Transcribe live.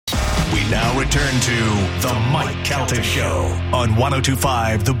We now return to the Mike Calta Show on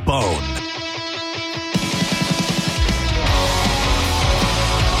 102.5 The Bone.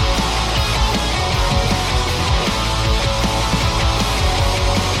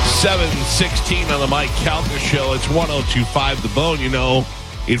 $7:16 on the Mike Calta Show. It's 102.5 The Bone. You know,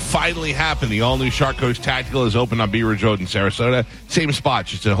 it finally happened. The all-new Shark Coast Tactical is open on Bee Ridge Road in Sarasota. Same spot,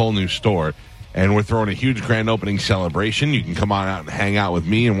 just a whole new store. And we're throwing a huge grand opening celebration. You can come on out and hang out with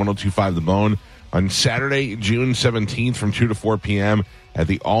me and 102.5 The Bone on Saturday, June 17th from 2 to 4 p.m. at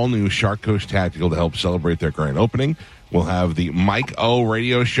the all-new Shark Coast Tactical to help celebrate their grand opening. We'll have the Mike O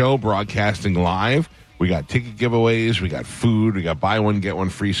radio show broadcasting live. We got ticket giveaways. We got food. We got buy one, get one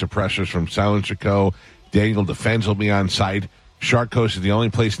free suppressors from Silencer Co. Daniel Defense will be on site. Shark Coast is the only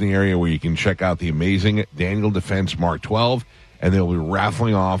place in the area where you can check out the amazing Daniel Defense Mark 12, and they'll be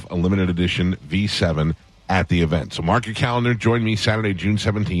raffling off a limited edition V7 at the event. So mark your calendar. Join me Saturday, June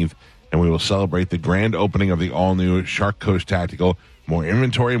 17th, and we will celebrate the grand opening of the all-new Shark Coast Tactical. More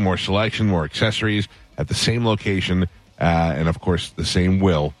inventory, more selection, more accessories at the same location, and, of course, the same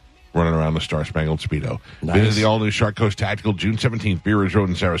Will running around the Star-Spangled Speedo. Nice. Visit the all-new Shark Coast Tactical, June 17th, Bee Ridge Road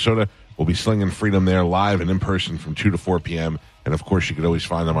in Sarasota. We'll be slinging freedom there live and in person from 2 to 4 p.m. And, of course, you can always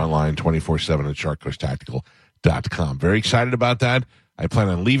find them online 24/7 at sharkcoasttactical.com. Very excited about that. I plan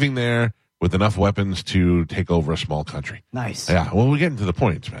on leaving there with enough weapons to take over a small country. Nice. Yeah, well, we're getting to the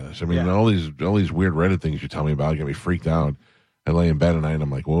points, man. I mean, all these weird Reddit things you tell me about get me freaked out. I lay in bed at night and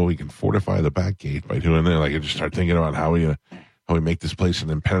I'm like, well, we can fortify the back gate by doing that. Like, I just start thinking about how we make this place an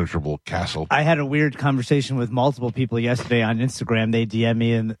impenetrable castle. I had a weird conversation with multiple people yesterday on Instagram. They DM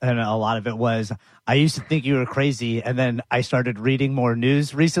me, and a lot of it was, I used to think you were crazy, and then I started reading more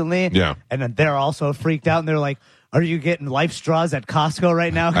news recently. Yeah. And then they're also freaked out, and they're like, are you getting life straws at Costco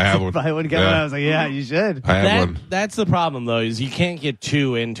right now? I have one. Buy one, get one. I was like, yeah, you should. I have one. That's the problem, though, is you can't get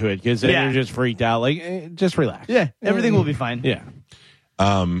too into it because then you're just freaked out. Like, just relax. Yeah, everything will be fine. Yeah.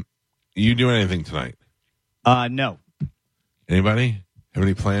 You doing anything tonight? No. Anybody have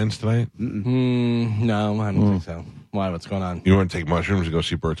any plans tonight? No, I don't think so. Why? What's going on? You want to take mushrooms and go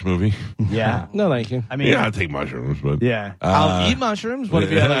see Bert's movie? Yeah. No, thank you. I mean, Yeah, I'll take mushrooms, but yeah. I'll eat mushrooms. What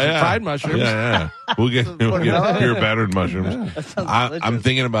if you had fried mushrooms? Yeah. We'll get pure battered mushrooms. That sounds I'm delicious.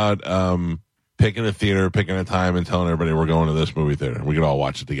 thinking about picking a theater, picking a time, and telling everybody we're going to this movie theater. We could all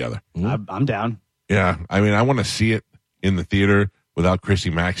watch it together. I'm down. Yeah, I mean, I want to see it in the theater without Chrissy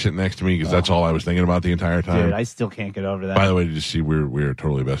Mack sitting next to me because that's all I was thinking about the entire time. Dude, I still can't get over that. By the way, did you see we're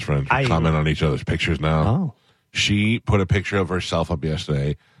totally best friends? We comment on each other's pictures now. Oh. She put a picture of herself up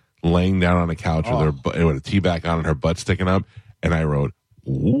yesterday, laying down on a couch with a tea bag on and her butt sticking up, and I wrote,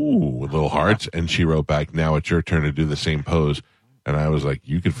 "Ooh," with little hearts, and she wrote back, "Now it's your turn to do the same pose." And I was like,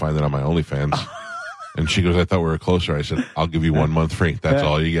 "You can find that on my OnlyFans." And she goes, "I thought we were closer." I said, "I'll give you 1 month free. That's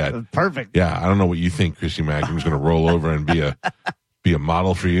all you get." Perfect. Yeah, I don't know what you think, Chrissy Mack. I'm just going to roll over and be a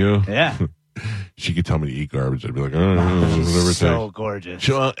model for you. Yeah. She could tell me to eat garbage. I'd be like, whatever. So gorgeous.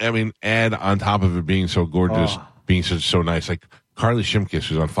 So, I mean, add on top of it being so gorgeous, being so nice. Like Carly Shimkus,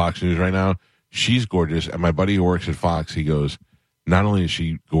 who's on Fox News right now, she's gorgeous. And my buddy who works at Fox, he goes, not only is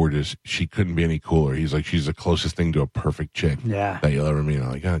she gorgeous, she couldn't be any cooler. He's like, she's the closest thing to a perfect chick that you'll ever meet.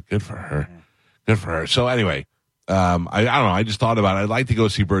 I'm like, good for her. Good for her. So anyway, I don't know. I just thought about it. I'd like to go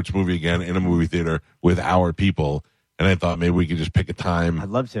see Bert's movie again in a movie theater with our people. And I thought maybe we could just pick a time I'd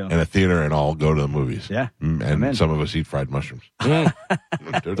love to. in a theater and all go to the movies. Yeah. And some of us eat fried mushrooms. They're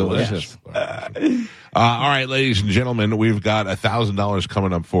delicious. All right, ladies and gentlemen, we've got $1,000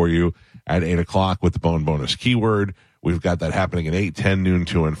 coming up for you at 8 o'clock with the Bone Bonus keyword. We've got that happening at 8, 10, noon,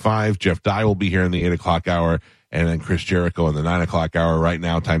 2, and 5. Jeff Dye will be here in the 8 o'clock hour, and then Chris Jericho in the 9 o'clock hour. Right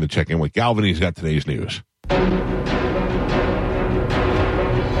now, time to check in with Galvin. He's got today's news. And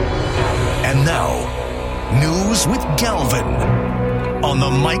now, news with Galvin on the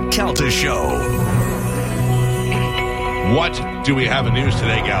Mike Calta Show. What do we have in news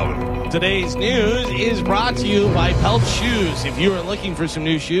today, Galvin? Today's news is brought to you by Pelt Shoes. If you are looking for some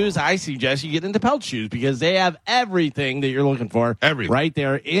new shoes, I suggest you get into Pelt Shoes because they have everything that you're looking for. Everything. Right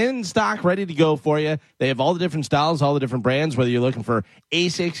there in stock, ready to go for you. They have all the different styles, all the different brands, whether you're looking for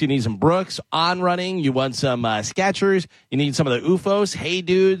Asics, you need some Brooks, On Running, you want some Skechers, you need some of the UFOs, Hey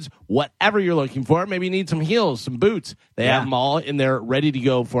Dudes, whatever you're looking for. Maybe you need some heels, some boots. They have them all in there ready to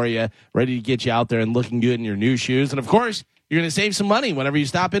go for you, ready to get you out there and looking good in your new shoes. And, of course, you're going to save some money whenever you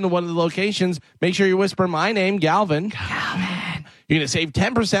stop into one of the locations. Make sure you whisper my name, Galvin. Galvin. You're going to save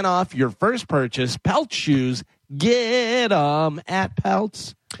 10% off your first purchase. Pelt Shoes. Get them at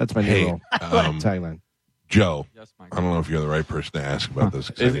Pelts. That's my new tagline. Joe, Yes, Mike. I don't know if you're the right person to ask about this.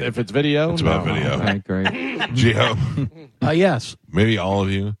 If it's video, It's about video. Okay, great. Gio, Yes. maybe all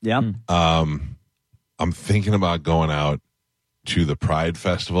of you. Yeah. I'm thinking about going out to the Pride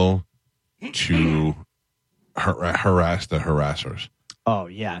Festival to harass the harassers, Oh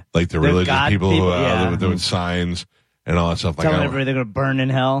yeah. like the The religious God people who people, yeah. doing signs and all that stuff. Like, Telling everybody they're gonna burn in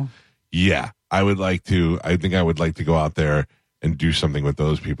hell. yeah, I would like to. I think I would like to go out there and do something with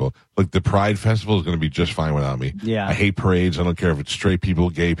those people. Look, the Pride Festival is going to be just fine without me. Yeah. I hate parades. I don't care if it's straight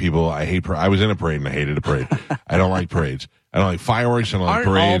people, gay people. I hate. I was in a parade and I hated a parade. I don't like parades. I don't like fireworks. I don't like aren't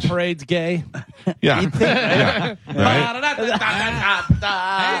parades. all parades gay? Yeah, yeah, right.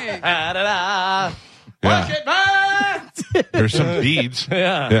 Watch Yeah. it burn! There's some beads.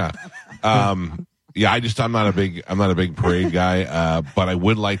 Yeah. Yeah. I'm not a big parade guy, but I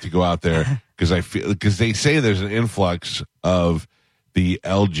would like to go out there because they say there's an influx of the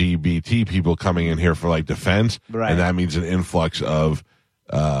LGBT people coming in here for like defense, Right. and that means an influx of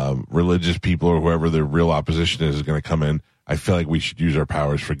religious people or whoever the real opposition is going to come in. I feel like we should use our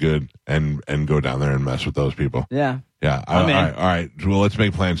powers for good and go down there and mess with those people. Yeah. Yeah. I'm in. All right. Well, let's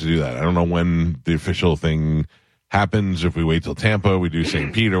make plans to do that. I don't know when the official thing happens. If we wait till Tampa, we do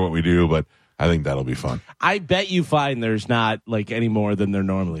St. Pete or what we do, but I think that'll be fun. I bet you find there's not like any more than there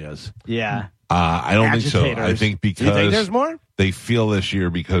normally is. Yeah. I don't think so. I Agitators. think You think there's because more? they feel this year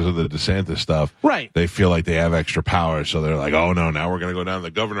because of the DeSantis stuff. Right. They feel like they have extra power. So they're like, oh, no, now we're going to go down.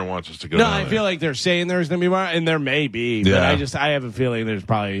 The governor wants us to go No, down I there. feel like they're saying there's going to be more, and there may be. But Yeah. I have a feeling there's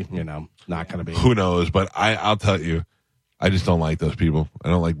probably, not going to be. Who knows? But I'll tell you, I just don't like those people. I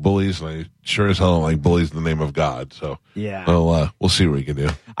don't like bullies, and I sure as hell don't like bullies in the name of God. So Yeah. we'll see what we can do.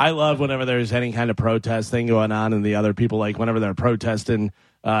 I love whenever there's any kind of protest thing going on, and the other people, like whenever they're protesting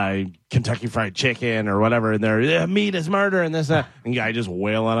Kentucky Fried Chicken or whatever, and they're meat is murder and this and that, and guy just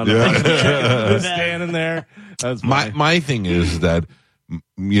wailing on the chicken, standing there. That's funny. My thing is that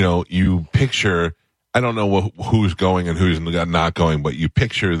you picture. I don't know who's going and who's not going, but you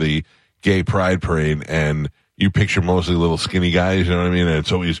picture the gay pride parade and you picture mostly little skinny guys. You know what I mean? And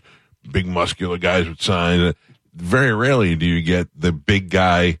it's always big muscular guys with signs. Very rarely do you get the big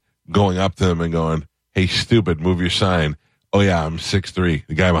guy going up to them and going, "Hey, stupid, move your sign." Oh yeah, I'm 6'3".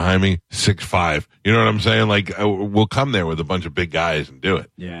 The guy behind me, 6'5". You know what I'm saying? Like we'll come there with a bunch of big guys and do it.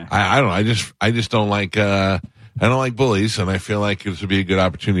 Yeah. I don't know. I just don't like. I don't like bullies, and I feel like this would be a good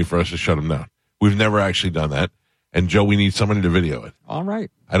opportunity for us to shut them down. We've never actually done that, and Joe, we need somebody to video it. All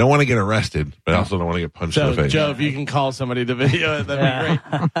right. I don't want to get arrested, but I also don't want to get punched in the So, face. Joe, if you can call somebody to video it, that'd be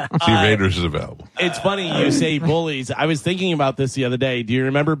great. See if Raiders is available. It's funny you say bullies. I was thinking about this the other day. Do you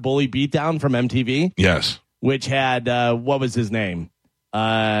remember Bully Beatdown from MTV? Yes. Which had, what was his name?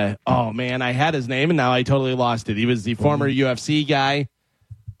 Oh, man, I had his name, and now I totally lost it. He was the former UFC guy.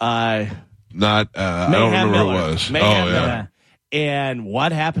 Not. I don't remember who it was. Mayhem yeah. Miller. And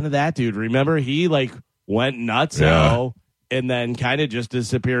what happened to that dude? Remember, he went nuts and then kind of just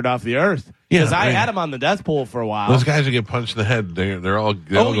disappeared off the earth. Yeah, Because I I mean- had him on the death pool for a while. Those guys who get punched in the head, they're all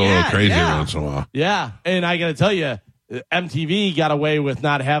go a little crazy every once in a while. Yeah, and I got to tell you, MTV got away with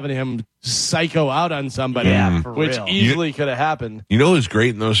not having him psycho out on somebody, Yeah, for which real. easily could have happened. You know who's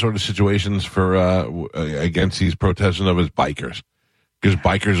great in those sort of situations for against these protesters of is bikers. Because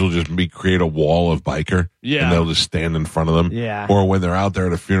bikers will just create a wall of biker, Yeah. and they'll just stand in front of them. Yeah. Or when they're out there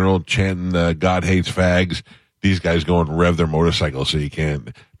at a funeral chanting "God hates fags," these guys go and rev their motorcycle so you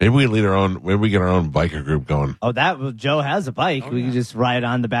can't. Maybe we lead our own. Maybe we get our own biker group going. Oh, Joe has a bike. We can just ride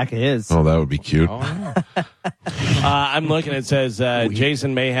on the back of his. Oh, that would be cute. I'm looking. It says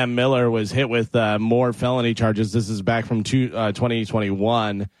Jason Mayhem Miller was hit with more felony charges. This is back from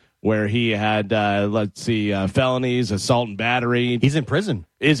 2021, where he had felonies, assault and battery. He's in prison.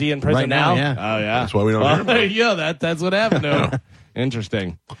 Is he in prison Right now, yeah. Oh yeah. That's why we don't hear about it. Yeah, that's what happened to him.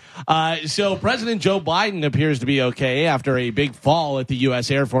 Interesting. So President Joe Biden appears to be okay after a big fall at the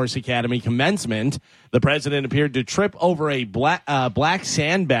U.S. Air Force Academy commencement. The president appeared to trip over a black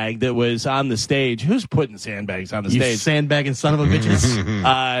sandbag that was on the stage. Who's putting sandbags on the You stage? sandbagging son of a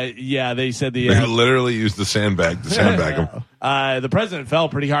bitches. Yeah, they said They literally used the sandbag to sandbag them. the president fell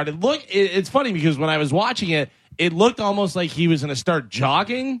pretty hard. It's funny because when I was watching it, it looked almost like he was going to start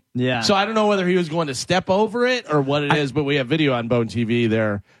jogging. Yeah. So I don't know whether he was going to step over it or what it is, but we have video on Bone TV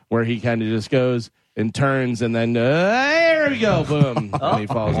there where he kind of just goes and turns and then there we go, boom, and he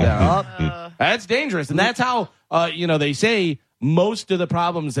falls down. That's dangerous, and that's how they say most of the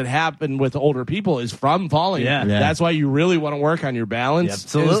problems that happen with older people is from falling. Yeah. That's why you really want to work on your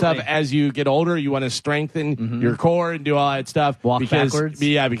balance and stuff. As you get older, you want to strengthen your core and do all that stuff. Walk backwards.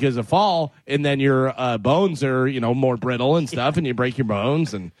 Yeah, because of fall, and then your bones are more brittle and stuff, and you break your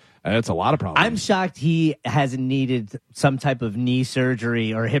bones, and it's a lot of problems. I'm shocked he hasn't needed some type of knee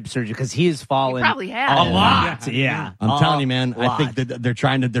surgery or hip surgery because he has fallen probably has. a lot. Yeah. I'm telling you, man. lot. I think that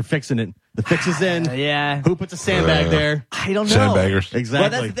they're fixing it. The fix is in. Yeah. Who puts a sandbag there? I don't know. Sandbaggers.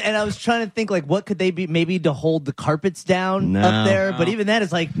 Exactly. Well, and I was trying to think, like, what could they be? Maybe to hold the carpets down up there. But even that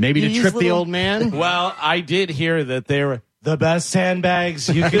is like Maybe you to use trip the little- old man. Well, I did hear that they were the best sandbags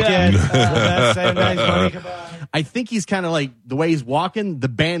you could get. The best sandbags money could buy. I think he's kind of like the way he's walking. The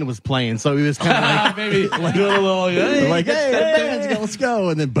band was playing, so he was kind of like Maybe doing a little. like, hey, the band's let's go,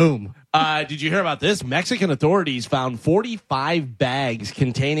 and then boom. Did you hear about this? Mexican authorities found 45 bags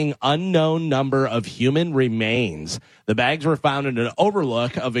containing unknown number of human remains. The bags were found in an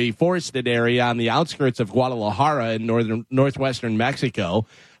overlook of a forested area on the outskirts of Guadalajara in northwestern Mexico.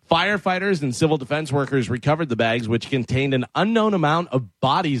 Firefighters and civil defense workers recovered the bags, which contained an unknown amount of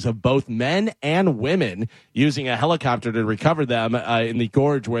bodies of both men and women, using a helicopter to recover them in the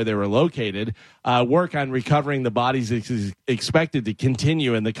gorge where they were located. Work on recovering the bodies is expected to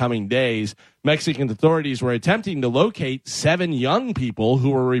continue in the coming days. Mexican authorities were attempting to locate 7 young people who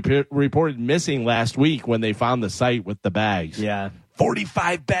were reported missing last week when they found the site with the bags. Yeah.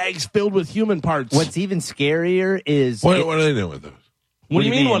 45 bags filled with human parts. What's even scarier is What are they doing with those? What do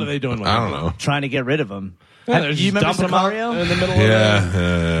you mean? mean? What are they doing with I them? don't know. trying to get rid of them. Yeah, they're you just remember dumping them out Sicario? in the middle of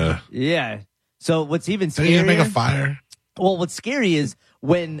Yeah. Yeah. So what's even Did you make a scarier? fire? Well, what's scary is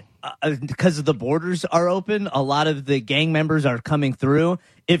when, because of the borders are open, a lot of the gang members are coming through.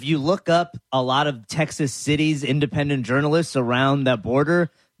 If you look up a lot of Texas cities, independent journalists around that border,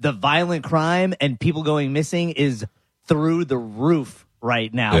 the violent crime and people going missing is through the roof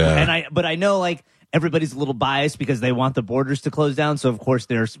right now. Yeah. But I know, like, everybody's a little biased because they want the borders to close down. So, of course,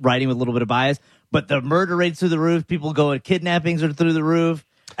 they're writing with a little bit of bias. But the murder rates through the roof. People going, kidnappings are through the roof.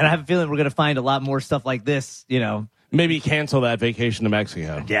 And I have a feeling we're going to find a lot more stuff like this, Maybe cancel that vacation to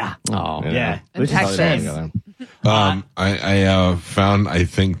Mexico. Yeah. Oh, Yeah. In Which is Texas. sad. I found, I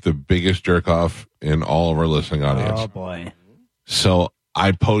think, the biggest jerk off in all of our listening audience. Oh, boy. So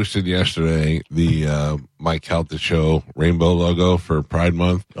I posted yesterday the Mike Calta Show rainbow logo for Pride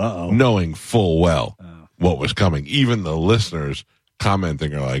Month, knowing full well what was coming. Even the listeners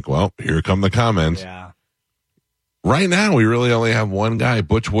commenting are like, well, here come the comments. Yeah. Right now, we really only have one guy,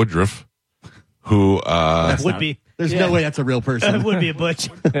 Butch Woodruff, who Would be. There's no way that's a real person. Would be a Butch.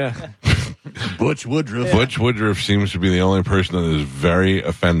 Butch Woodruff. Butch Woodruff seems to be the only person that is very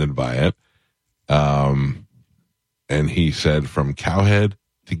offended by it. And he said from cowhead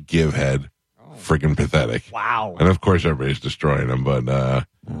to givehead, friggin' pathetic. Wow. And of course, everybody's destroying him, but I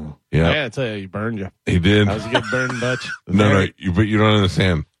yeah, gotta tell you, he burned you. he did. That was a good burn, Butch. No, but you don't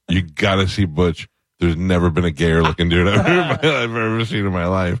understand. You gotta see Butch. There's never been a gayer looking dude I've ever seen in my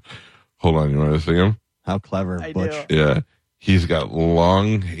life. Hold on, you want to see him? How clever, Butch. Yeah, he's got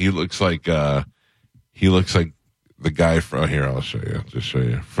long. He looks like the guy from here. I'll show you. Just show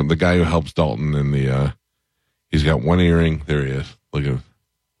you from the guy who helps Dalton in the. He's got one earring. There he is. Look at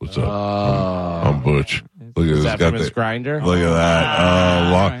what's up. I'm Butch. Look at Is this. that Got from his the, grinder? look at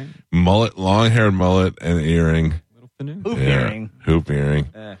that. Long mullet, long-haired mullet, and earring. Hoop earring. Hoop earring.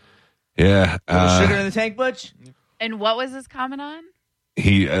 Yeah. Sugar in the tank, Butch? And what was his comment on?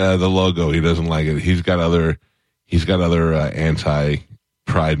 He the logo. He doesn't like it. He's got other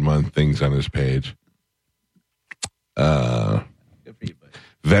anti-Pride Month things on his page.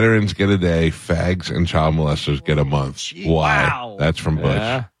 Veterans get a day. Fags and child molesters get a month. Why? Wow. That's from Butch.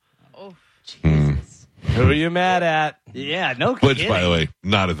 Yeah. Oh, Who are you mad at? Yeah, no Butch, kidding. by the way,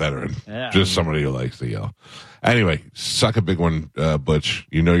 not a veteran. Yeah. Just somebody who likes to yell. Anyway, suck a big one, Butch.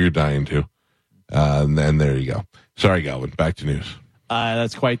 You know you're dying to. And then there you go. Sorry, Galvin. Back to news.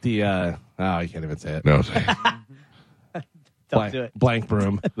 That's quite the. I can't even say it. No. Don't do it. Blank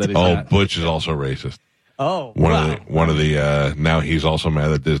broom. That he's Oh, got. Butch is also racist. Oh, One of the now he's also mad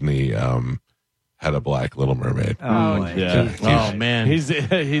that Disney had a black Little Mermaid. Oh, boy. Yeah. Oh, man. He's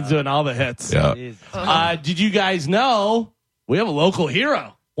doing all the hits. Yeah. Jeez. Did you guys know we have a local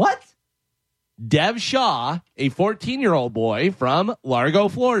hero? What? Dev Shaw, a 14-year-old boy from Largo,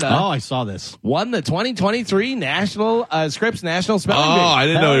 Florida, Oh, I saw this. won the 2023 National Scripps National Spelling Bee. Oh, I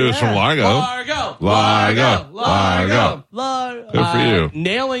didn't know he was from Largo. Largo. Good for you.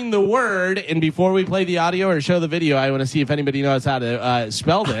 Nailing the word. And before we play the audio or show the video, I want to see if anybody knows how to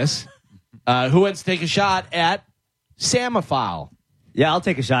spell this. Who wants to take a shot at Samophile? Yeah, I'll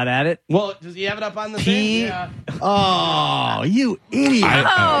take a shot at it. Well, does he have it up on the P- thing? Yeah. Oh, you idiot.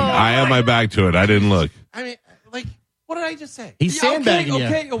 I have my back to it. I didn't look. I mean, like, what did I just say? He's sandbagging you.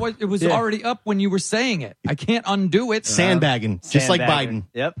 Okay, it was already up when you were saying it. I can't undo it. Sandbagging, just like Biden.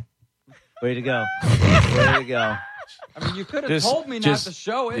 Yep. Way to go. Way to go. I mean, you could have told me not to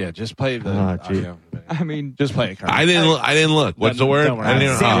show it. Yeah, just play the audio. I mean, Just play it, Carl. I didn't look. What's the word? Don't worry. I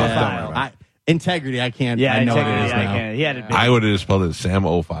didn't even. Samophile. Integrity, I can't. Yeah, I know integrity, it is I now. can. He had it. I would have just spelled it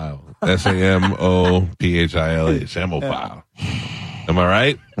Samophile. Samophile. Samophile. Am I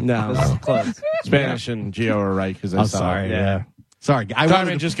right? No, This is close. Spanish and Gio are right because I'm sorry. Yeah. Sorry.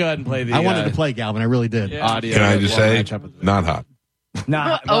 Carmen, just go ahead and play the. I wanted to play, Galvin. I really did. Yeah. audio. Can I just say, Matchup with- not hot.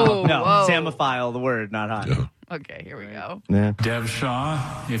 Not, Oh, no. whoa. Samophile, the word, not hot. Okay, here we go. Yeah. Dev Shaw,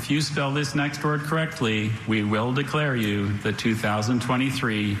 if you spell this next word correctly, we will declare you the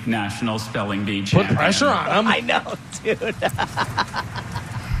 2023 National Spelling Bee Put champion. pressure on him. I know, dude.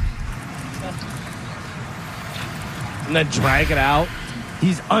 And then drag it out.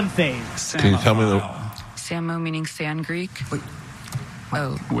 He's unfazed. Can you tell me the? Samo meaning sand Greek.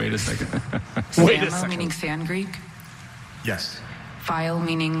 Oh, Wait a second. Samo meaning sand Greek. Yes, File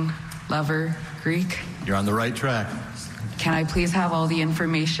meaning lover Greek. you're on the right track. Can I please have all the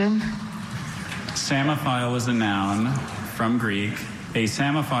information? Samophile is a noun from Greek. A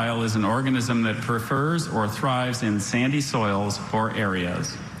samophile is an organism that prefers or thrives in sandy soils or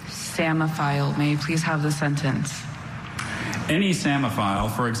areas. Samophile. May I please have the sentence? Any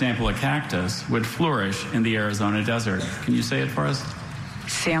samophile, for example a cactus, would flourish in the Arizona desert. Can you say it for us?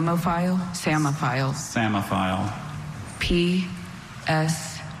 Samophile. Samophile. Samophile. P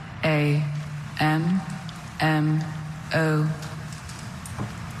S A M M O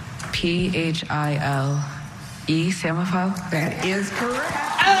P H I L E. Samophile. That is correct.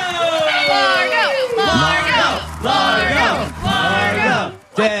 Largo!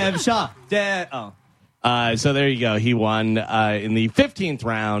 Dev Shaw. Oh. So there you go. He won in the 15th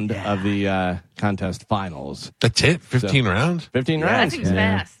round of the contest finals. That's it. 15 rounds. 15 That rounds. seems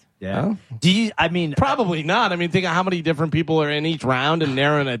fast. Yeah. Oh. Do you, I mean, Probably not. I mean, think of how many different people are in each round and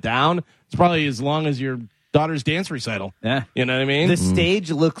narrowing it down. It's probably as long as your daughter's dance recital. yeah. You know what I mean? The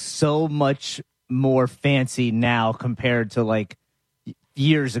stage looks so much more fancy now compared to like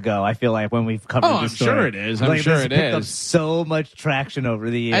years ago. I feel like when we've covered Oh, I'm this story. sure it is. I'm Like, sure this it picked up is. so much traction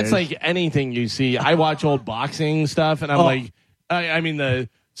over the years. That's like anything you see. I watch old boxing stuff, and I'm like, I mean, the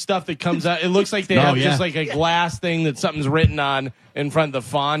stuff that comes out, it looks like they have yeah. just like a glass thing that something's written on in front of the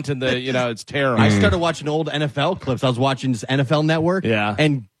font, and it's terrible. I started watching old NFL clips. I was watching this NFL Network. Yeah.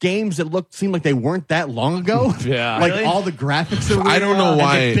 And games that seemed like they weren't that long ago. Yeah. Like Really? all the graphics are weird. I don't know and the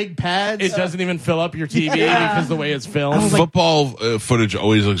why- big pads. It doesn't even fill up your TV Yeah. because the way it's filmed. Football footage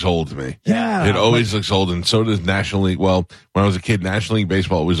always looks old to me. Yeah. It always looks old, and so does National League. Well, when I was a kid, National League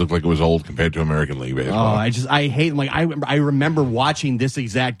baseball always looked like it was old compared to American League Oh, baseball. I hate like I remember watching this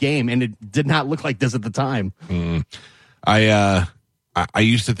exact game and it did not look like this at the time. I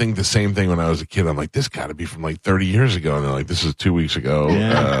used to think the same thing when I was a kid. I'm like, this got to be from like 30 years ago, and they're like, this is 2 weeks ago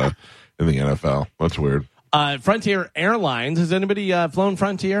in the NFL. That's weird. Frontier Airlines. Has anybody flown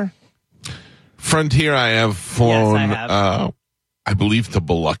Frontier? Frontier, I have flown. Yes, I have. I believe to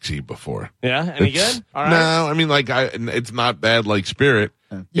Biloxi before. Yeah, any It's- good? All right. No, I mean like it's not bad like Spirit.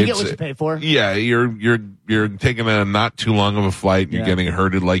 you get It's, what you pay for. Yeah, you're taking a not too long of a flight. And You're Yeah. getting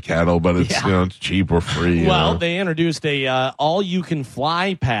herded like cattle, but it's Yeah. it's cheap or free. Well, they introduced a all you can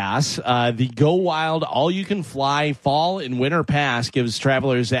fly pass. The Go Wild all you can fly fall and winter pass gives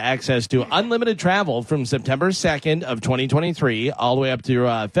travelers access to unlimited travel from September 2nd of 2023 all the way up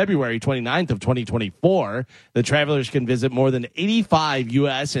to February 29th of 2024. The travelers can visit more than 85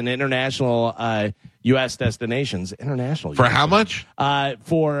 U.S. and international U.S. destinations. International for US. how much?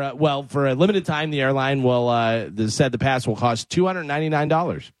 For a limited time, the airline will said the pass will cost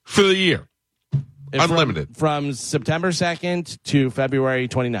 $299. For the year. From- Unlimited. From September 2nd to February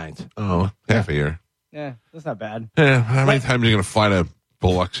 29th. Oh, half a year. Yeah, that's not bad. Yeah, how many times are you going to fly to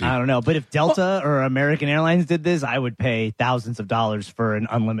Biloxi? I don't know, but if Delta or American Airlines did this, I would pay thousands of dollars for an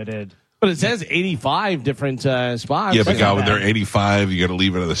unlimited. But it says 85 different spots. Yeah, but not God, when bad. they're 85, you got to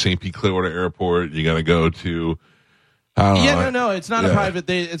leave it at the St. Pete Clearwater Airport. You got to go to. I don't know. No, it's not a Yeah. private.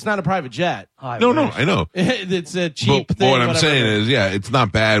 It's not a private jet. No, I know. It's a cheap But thing. what I'm whatever. saying is, yeah, it's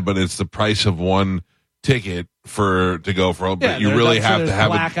not bad, but it's the price of one ticket to go for. But you really have to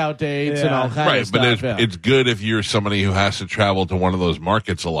have it. blackout dates and all kinds Right, of stuff. but it's good if you're somebody who has to travel to one of those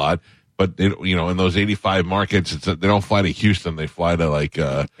markets a lot. But in those 85 markets, they don't fly to Houston. They fly to like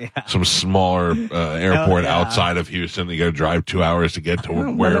some smaller airport yeah. outside of Houston. You got to drive 2 hours to get to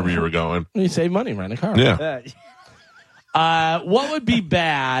wherever you were going. You save money, rent a car. Yeah, What would be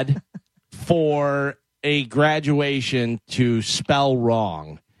bad for a graduation to spell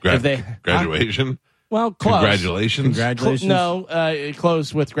wrong? If they Graduation? Well, close. Congratulations.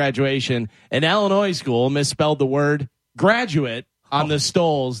 Close with graduation. An Illinois school misspelled the word graduate on the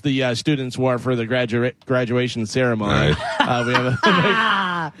stoles the students wore for the graduation ceremony. Nice. We have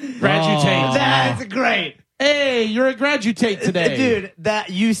a graduate. That's great. Hey, you're a graduate today. Dude, that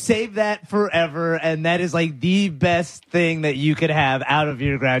you save that forever, and that is like the best thing that you could have out of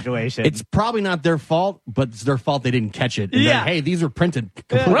your graduation. It's probably not their fault, but it's their fault they didn't catch it. And Yeah. hey, these are printed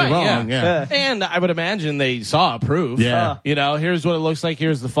completely wrong. Yeah. And I would imagine they saw a proof. Yeah. Here's what it looks like.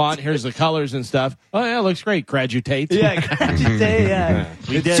 Here's the font. Here's the colors and stuff. Oh, yeah, it looks great. Graduate. Yeah, graduate. Yeah.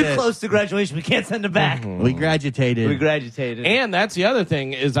 We It's did too it. close to graduation. We can't send it back. We graduated. We graduated. And that's the other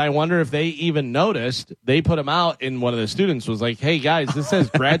thing is I wonder if they even noticed. They put them out, and one of the students was like, "Hey guys, this says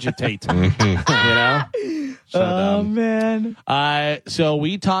graduate." So man. So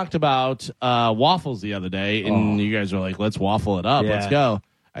we talked about waffles the other day, and you guys were like, "Let's waffle it up. Yeah. Let's go."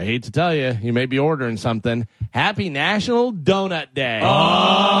 I hate to tell you, you may be ordering something. Happy National Donut Day.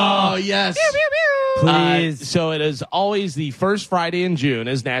 Oh, yes. Please. So it is always the first Friday in June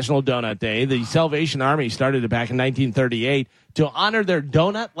is National Donut Day. The Salvation Army started it back in 1938 to honor their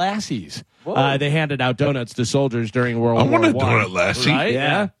donut lassies. They handed out donuts to soldiers during World War I. I want a donut lassie. Right?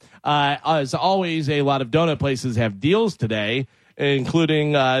 Yeah. As always, a lot of donut places have deals today,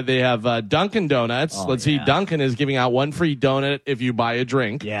 including they have Dunkin' Donuts. Let's see, Dunkin' is giving out one free donut if you buy a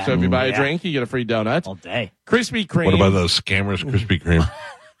drink. Yeah. So if you buy a Yeah. drink, you get a free donut. All day. Krispy Kreme. What about those scammers, Krispy Kreme?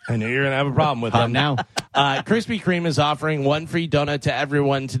 I know you're going to have a problem with them now. Krispy Kreme is offering one free donut to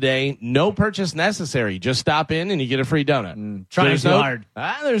everyone today. No purchase necessary. Just stop in and you get a free donut. Trying There's too no- hard.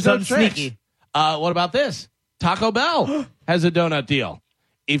 There's no Something tricks. sneaky. What about this? Taco Bell has a donut deal.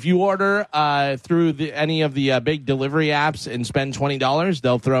 If you order through any of the big delivery apps and spend $20,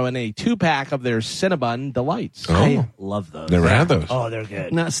 they'll throw in a 2-pack of their Cinnabon Delights. I love those. Never had those. Oh, they're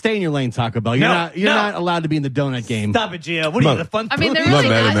good. Now, stay in your lane, Taco Bell. You're not allowed to be in the donut game. Stop it, Gio. What are you, the fun? I mean, they're I'm not really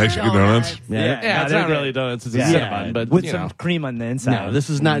mad at good Mexican donuts. Yeah. Yeah, it's they're not good. really donuts. It's a Yeah. Cinnabon, but with you some know. cream on the inside. No, this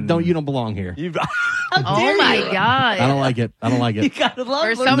is not. You don't belong here. Oh my god! I don't like it. I don't like You it. gotta love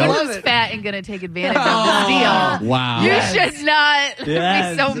For it. someone Love who's it. fat and gonna take advantage of this deal, Wow. you should not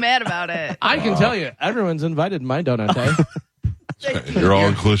Yes. be so mad about it. I can tell you, everyone's invited to my donut day. You're all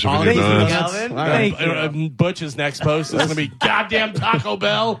inclusive in your Thank you, donuts. Galvin. All right. Thank you. Butch's next post is going to be goddamn Taco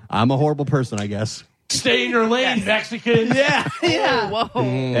Bell. I'm a horrible person, I guess. Stay in your lane, Mexicans. Yeah. Yeah. Whoa.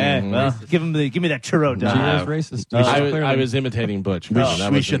 Yeah, well, give me that churro Gio's donut. racist. I was imitating Butch.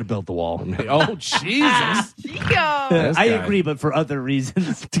 We should have built the wall Oh, Jesus. Chico. This I guy. agree, but for other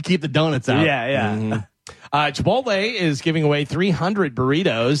reasons. to keep the donuts out. Yeah. Chipotle is giving away 300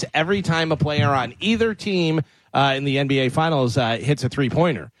 burritos every time a player on either team in the NBA Finals hits a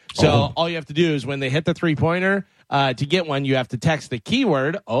three-pointer. So all you have to do is when they hit the three-pointer, to get one, you have to text the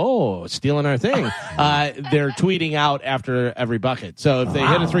keyword, stealing our thing. They're tweeting out after every bucket. So if they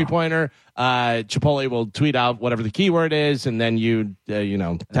hit a three-pointer, Chipotle will tweet out whatever the keyword is, and then you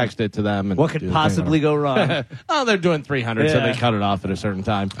text it to them. And What do could the possibly thing. go wrong? They're doing 300, so Yeah. they cut it off at a certain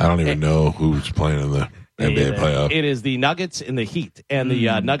time. I don't even know who's playing in the NBA either. playoff. It is the Nuggets and the Heat, and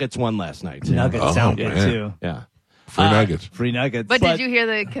the Nuggets won last night. Nuggets Oh, sound good man. too. Yeah. Free nuggets. Free nuggets. But did you hear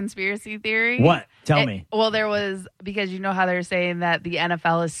the conspiracy theory? What? Tell me. Well, there was, because you know how they're saying that the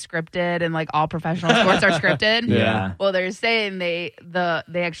NFL is scripted and like all professional sports are scripted. Yeah. Well, they're saying they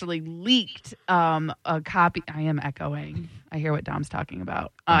actually leaked a copy. I am echoing. I hear what Dom's talking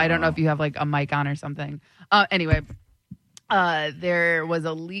about. I don't know if you have like a mic on or something. Anyway. There was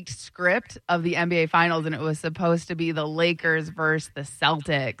a leaked script of the NBA Finals, and it was supposed to be the Lakers versus the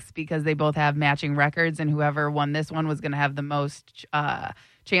Celtics because they both have matching records, and whoever won this one was going to have the most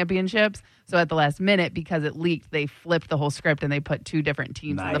championships. So at the last minute, because it leaked, they flipped the whole script and they put two different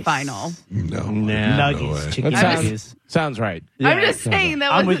teams in the Nice. final. No. Nuggies, No way. chicken That nuggies. Sounds right. I'm just saying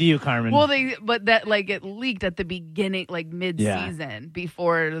that I'm was with you, Carmen. Well, but that like it leaked at the beginning, like mid-season,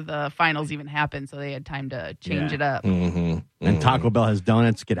 before the finals even happened, so they had time to change it up. And Taco Bell has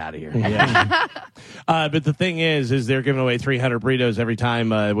donuts. Get out of here. But the thing is they're giving away 300 burritos every time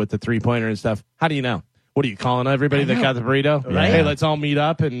with the three-pointer and stuff. How do you know? What are you calling everybody that got the burrito? Right. Hey, let's all meet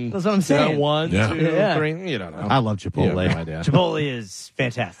up and That's what I'm saying. One, Yeah. 2, Yeah. 3. You don't know. I love Chipotle. You have no idea. Chipotle is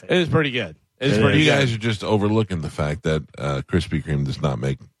fantastic. It is pretty good. It's You pretty good. guys are just overlooking the fact that Krispy Kreme does not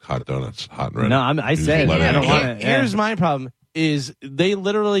make hot donuts hot and ready. No, I You just said let I it don't go. want it. Here's my problem. Is they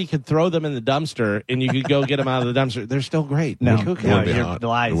literally could throw them in the dumpster and you could go get them out of the dumpster. They're still great. No, Like, who It cares? wouldn't be you're hot.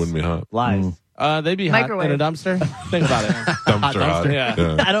 lies. It wouldn't be hot. Lies. They'd be hot Microwave. in a dumpster. Think about it. Dumpster hot.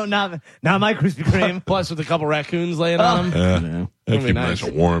 Yeah. I don't not my Krispy Kreme. Plus with a couple raccoons laying on them. Yeah. That'd Keep be it nice nice.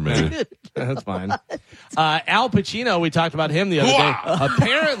 and warm, maybe. That's fine. Al Pacino, we talked about him the other day.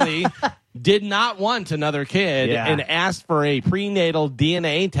 Apparently did not want another kid and asked for a prenatal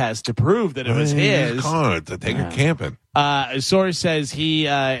DNA test to prove that it was his. To take her camping. A source says he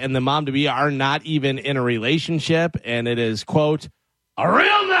and the mom-to-be are not even in a relationship, and it is, quote, a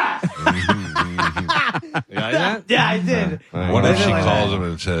real mess. You like that? Yeah, I did. What if she calls him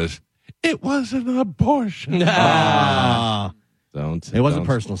and says, "It was an abortion"? It wasn't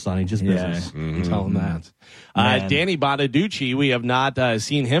personal, Sonny. Just business. Tell him that. Man. Danny Bonaducci, we have not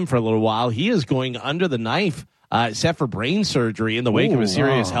seen him for a little while. He is going under the knife, set for brain surgery in the wake of a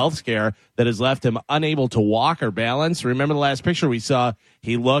serious health scare that has left him unable to walk or balance. Remember the last picture we saw?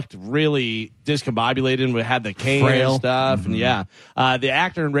 He looked really discombobulated and had the cane Frail. and stuff. And the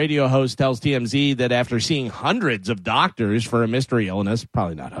actor and radio host tells TMZ that after seeing hundreds of doctors for a mystery illness,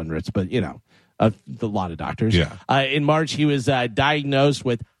 probably not hundreds, but a lot of doctors. Yeah. In March, he was diagnosed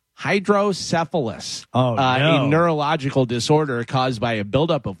with hydrocephalus, no. a neurological disorder caused by a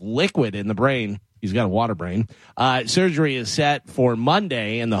buildup of liquid in the brain. He's got a water brain. Surgery is set for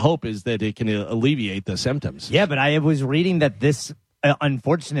Monday, and the hope is that it can alleviate the symptoms. Yeah, but I was reading that this,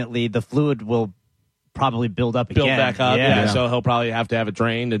 unfortunately, the fluid will probably build up again. Build back up, Yeah. so he'll probably have to have it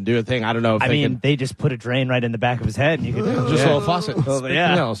drained and do a thing. I don't know if they just put a drain right in the back of his head. And you could just a little faucet.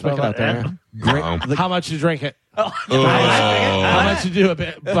 Yeah. Spigot out there. How much to drink it? Oh. How much to do a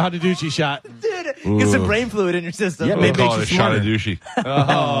Bonaducci shot? Dude, get some brain fluid in your system. Yeah, We'll maybe call it a makes you shot of smarter.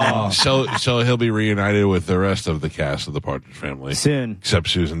 douchey. So he'll be reunited with the rest of the cast of the Partridge Family Soon. except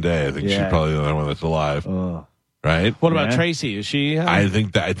Susan Day. I think she's probably the only one that's alive. Right? What about Yeah. Tracy? Is she? I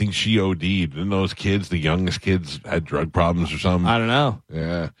think she OD'd. Didn't those kids, the youngest kids, had drug problems or something? I don't know.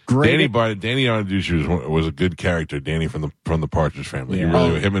 Yeah, Great. Danny Bonaducci was a good character. Danny from the Partridge Family.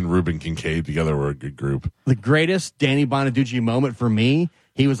 Yeah. Him and Reuben Kincaid together were a good group. The greatest Danny Bonaducci moment for me,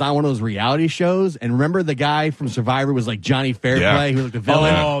 he was on one of those reality shows, and remember the guy from Survivor was like Johnny Fairplay, Yeah. who was like the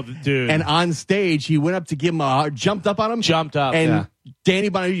villain. Oh, dude. And on stage, he went up to give him jumped up on him, and Danny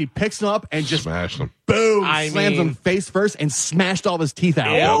Bonaducci picks him up and just Smashed them. boom, I slams mean- him face first and smashed all of his teeth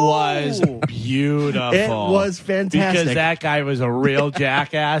out. It was beautiful. It was fantastic. Because that guy was a real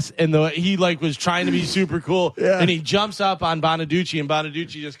jackass, and he was trying to be super cool, and he jumps up on Bonaducci, and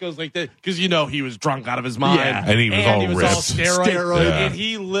Bonaducci just goes like this because he was drunk out of his mind, Yeah. And he was all ripped. Steroid. Yeah. and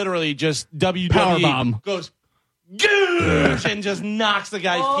he literally just WWE Powerbomb. goes. Goosh, and just knocks the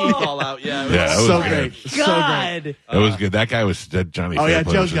guy's teeth all out. Yeah, it was Yeah, it was so good. great. So great. God. It was good. That guy was Johnny. Oh, yeah,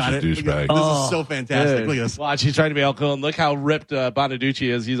 Fairplay Joe's was got it. just a douchebag. This is so fantastic. Dude. Look at this. Watch, he's trying to be all cool, and look how ripped Bonaducci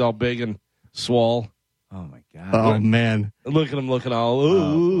is. He's all big and swole. Oh, my God. Oh, man. Look at him looking all.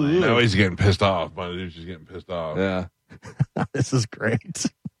 Ooh, Now he's getting pissed off. Bonaducci's getting pissed off. yeah. This is great.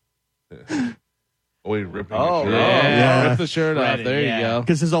 Oh, he's ripping. Oh, his shirt yeah. off. Yeah. Rip the shirt off. Shredded, There you yeah. go.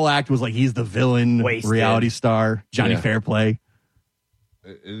 Because his whole act was like he's the villain, Wasted. reality star, Johnny Yeah. Fairplay.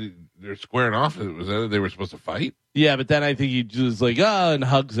 They're squaring off. Was that they were supposed to fight? Yeah, but then I think he just and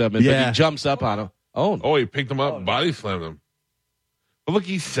hugs him, and but he jumps up on him. Oh, he picked him up and body slammed him. But look,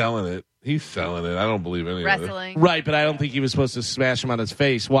 he's selling it. He's selling it. I don't believe any of it. Wrestling. Right, but I don't think he was supposed to smash him on his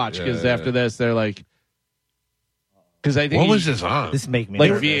face. Watch, because Yeah. after this, they're like, because I think What he- was this on? This make me like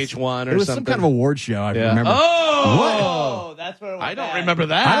nervous. VH1 or It was something. some kind of award show, I Yeah. remember. Oh, that's where it went I don't bad. remember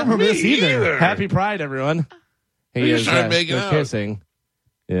that. I don't remember this Me either. Happy Pride, everyone. They're He just is trying to make it they're out. kissing.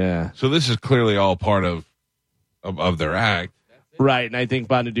 Yeah. So this is clearly all part of their act. Right, and I think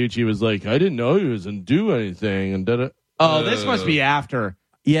Bonaducci was like, I didn't know he was going to do anything. And oh, this must be after.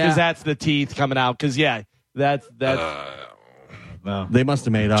 Yeah. Because that's the teeth coming out. Because, that's. They must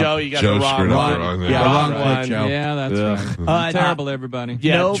have made up. Joe, you got Joe the wrong screwed up one. the wrong Yeah, Wrong wrong one. click, Joe. Yeah, that's Ugh. right. Terrible, everybody.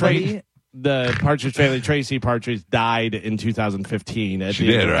 Yeah, Nobody- the Partridge Family, Tracy Partridge, died in 2015 at She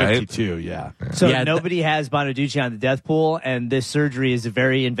the age did, of right? 52, yeah. So Yeah, nobody has Bonaducci on the death pool, and this surgery is a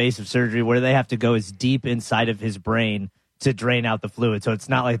very invasive surgery where they have to go as deep inside of his brain to drain out the fluid. So it's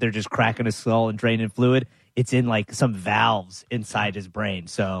not like they're just cracking his skull and draining fluid. It's in like some valves inside his brain.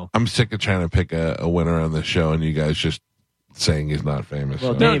 So I'm sick of trying to pick a winner on this show, and you guys just saying he's not famous.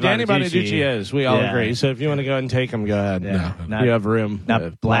 Well, so. No, Danny Danny Bonaducci Bonaducci is. We all Yeah. agree. So if you want to go ahead and take him, go ahead. Yeah. No, Not- you have room.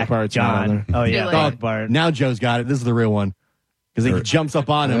 not Black Bart's not on John. there. Oh yeah, Too Black late. Bart. Now Joe's got it. This is the real one. Because he jumps up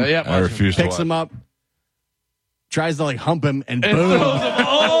on him, Yeah, I refuse to picks watch. him up, tries to like hump him, and and boom. throws him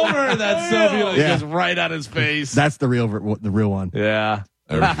over. That's so beautiful. Yeah. Just right on his face. That's the real one. Yeah.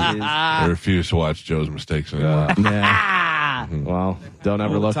 I refuse to watch Joe's mistakes anymore. Yeah. Well, don't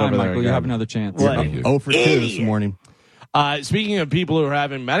ever All the look time, over there Michael. You again. have another chance. What? Thank you. 0 for 2 this morning. Speaking of people who are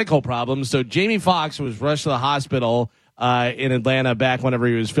having medical problems, so Jamie Foxx was rushed to the hospital in Atlanta back whenever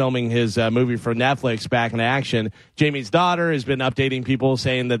he was filming his movie for Netflix, Back in Action. Jamie's daughter has been updating people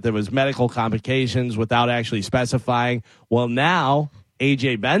saying that there was medical complications without actually specifying. Well, now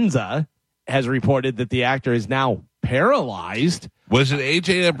AJ Benza has reported that the actor is now paralyzed. Was it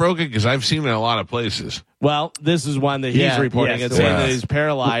AJ that broke it? Because I've seen it in a lot of places. Well, this is one that he's reporting. yes, It's saying that was. he's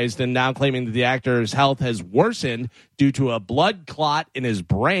paralyzed and now claiming that the actor's health has worsened due to a blood clot in his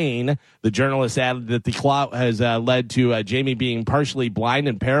brain. The journalist added that the clot has led to Jamie being partially blind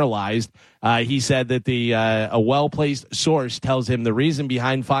and paralyzed. He said that a well-placed source tells him the reason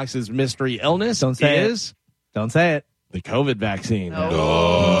behind Fox's mystery illness Don't say is it. Don't say it. the COVID vaccine.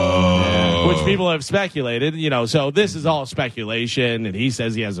 Oh. Which people have speculated, so this is all speculation, and he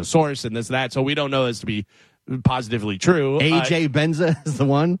says he has a source and this and that, so we don't know this to be positively true. AJ Benza is the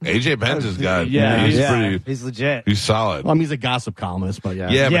one. AJ Benza's got. Yeah. he's Yeah, pretty. he's legit. He's solid. Well, I mean, he's a gossip columnist, but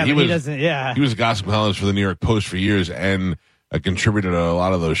Yeah, but he he was. doesn't. Yeah, He was a gossip columnist for the New York Post for years and a contributor to a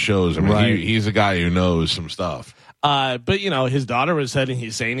lot of those shows. I mean, Right. he's a guy who knows some stuff. But his daughter was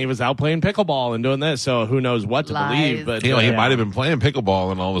saying he was out playing pickleball and doing this, so who knows what to Lies. believe. But He Yeah. might have been playing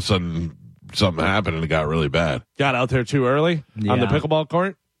pickleball, and all of a sudden something happened, and it got really bad. got out there too early on the Yeah. pickleball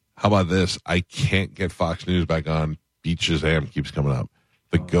court. How about this? I can't get Fox News back on. Beat Shazam keeps coming up.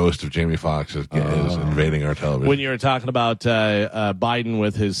 The ghost of Jamie Foxx is invading our television. When you were talking about Biden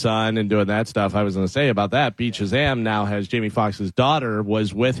with his son and doing that stuff, I was going to say about that. Beat Shazam now has Jamie Foxx's daughter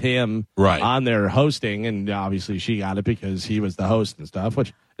was with him Right. on their hosting, and obviously she got it because he was the host and stuff.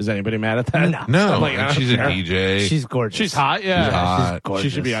 Which is anybody mad at that? no, I'm like, and I don't she's a care. DJ. she's gorgeous. She's hot. Yeah, She's hot. She's gorgeous. She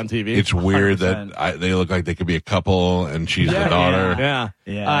should be on TV. It's weird 100%. that they look like they could be a couple, and she's the daughter. Yeah.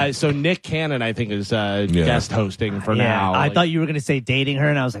 Yeah. So Nick Cannon, I think, is guest hosting for now. I Like, thought you were going to say dating her,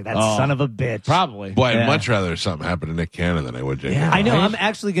 and I was like, that son of a bitch. probably. Boy, I'd Yeah. much rather something happen to Nick Cannon than I would Jamie. I know. Foxx. I'm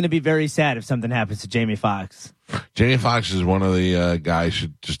actually going to be very sad if something happens to Jamie Foxx. Jamie Foxx is one of the guys who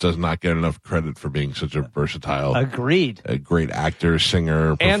just does not get enough credit for being such a versatile, Agreed. a great actor,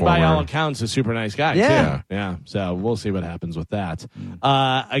 singer, performer. And by all accounts, a super nice guy, Yeah. too. Yeah. So we'll see what happens with that.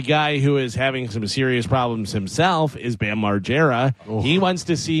 A guy who is having some serious problems himself is Bam Margera. He wants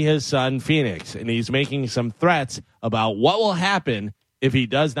to see his son, Phoenix, and he's making some threats about what will happen if he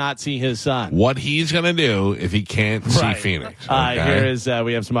does not see his son. What he's going to do if he can't see Right. Phoenix. Here Okay? is,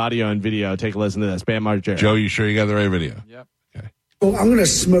 we have some audio and video. Take a listen to this. Bam Margera. Joe, you sure you got the right video? Yep. Well, I'm going to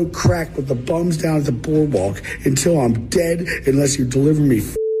smoke crack with the bums down at the boardwalk until I'm dead unless you deliver me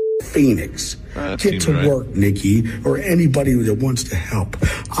Phoenix. That Get seems to right. work, Nikki, or anybody that wants to help.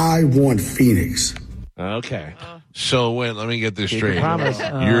 I want Phoenix. Okay. So wait, let me get this straight. promise.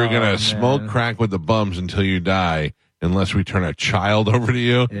 You're going to smoke crack with the bums until you die unless we turn a child over to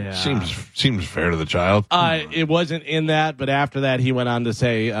you? Yeah. Seems fair to the child. It wasn't in that, but after that, he went on to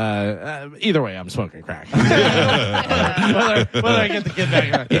say, either way, I'm smoking crack. whether I get the kid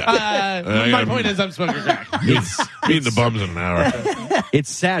back. My point is, I'm smoking crack. Beating the bums in an hour. it's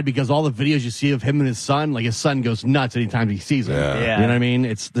sad because all the videos you see of him and his son, like his son goes nuts anytime he sees him. Yeah. Yeah. You know what I mean?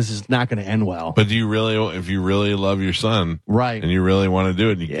 This is not going to end well. But do you really, if you really love your son, Right. and you really want to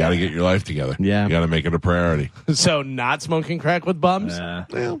do it, you Yeah. got to get your life together. Yeah. You got to make it a priority. So not smoking crack with bums?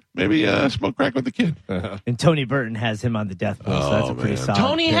 Well, maybe smoke crack with the kid. And Tony Burton has him on the death list. So that's a pretty man. solid.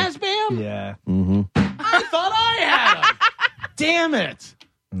 Tony pick. has Bam? Yeah. I thought I had him. Damn it.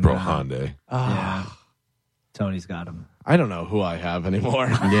 Bro, Hyundai. Tony's got him. I don't know who I have anymore.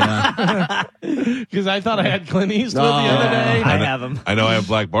 Yeah. Because I thought I had Clint Eastwood the other day. I have him. I know I have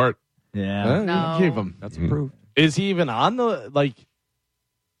Black Bart. Yeah. Huh? No. You keep him. That's approved. Is he even on the, like,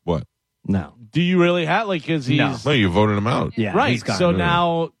 What? No. do you really have, like, is he? No. No, you voted him out. Yeah. Right. He's gone. So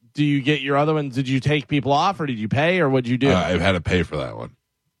now, do you get your other ones? Did you take people off or did you pay or what'd you do? I've had to pay for that one.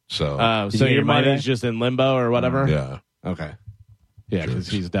 So, Did So you get your your money money's back? just in limbo or whatever? yeah, Okay. Yeah, because Jerks.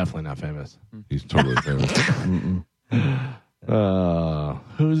 he's definitely not famous. he's totally famous.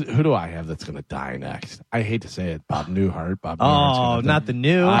 Who do I have that's going to die next? I hate to say it. Bob Newhart. Bob Newhart's Oh, gonna die. not the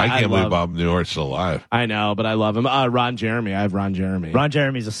new. I can't believe love- Bob Newhart's still alive. I know, but I love him. Ron Jeremy. I have Ron Jeremy. Ron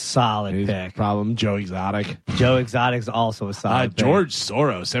Jeremy's a solid He's a pick. problem. Joe Exotic. Joe Exotic's also a solid pick. George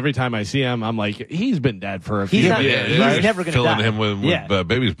Soros. Every time I see him, I'm like, he's been dead for a few He's not- years. he's they're never gonna filling die. him with Yeah.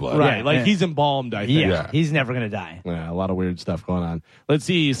 baby's blood. Right. Yeah, Like yeah. he's embalmed, I think. Yeah, Yeah. he's never going to die. Yeah, a lot of weird stuff going on. Let's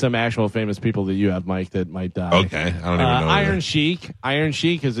see some actual famous people that you have, Mike, that might die. Okay, I don't even know. Iron either. Sheik. Iron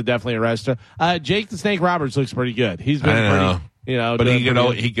Sheik is definitely a wrestler. Jake the Snake Roberts looks pretty good. He's been I know. pretty, But doing he could pretty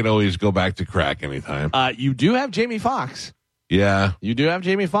good. he could always go back to crack anytime. You do have Jamie Foxx. Yeah. You do have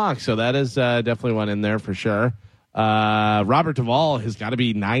Jamie Foxx, so that is definitely one in there for sure. Robert Duvall has got to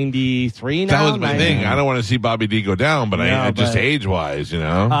be 93 now. That was my thing. I don't want to see Bobby D go down, but I just age-wise, you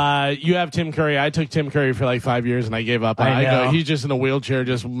know? You have Tim Curry. I took Tim Curry for like 5 years, and I gave up. I go, he's just in a wheelchair,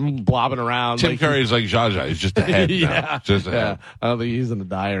 just blobbing around. Tim Curry's like Zsa Zsa. He's just a head now. Just a head. I don't think he's going to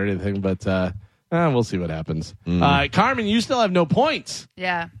die or anything, but we'll see what happens. Carmen, you still have no points.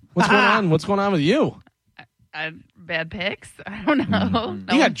 Yeah. What's going on? What's going on with you? Bad picks? I don't know.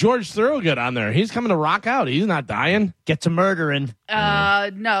 You got George Thorogood on there. He's coming to rock out. He's not dying. Get to murdering.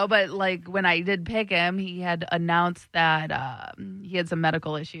 No, but like when I did pick him, he had announced that he had some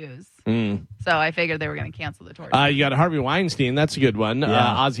medical issues. So I figured they were going to cancel the tour. You got Harvey Weinstein. That's a good one.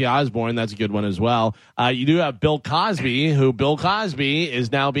 Ozzy Osbourne. That's a good one as well. You do have Bill Cosby, who Bill Cosby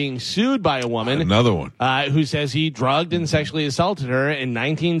is now being sued by a woman. Another one. Who says he drugged and sexually assaulted her in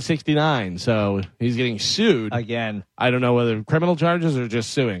 1969. So he's getting sued. Again. I don't know whether criminal charges or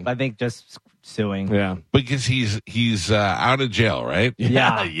just suing. I think just suing. Yeah. Because he's out of jail, right?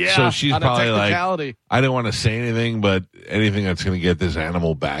 Yeah. So she's On probably a like, technicality. I didn't want to say anything, but anything that's going to get this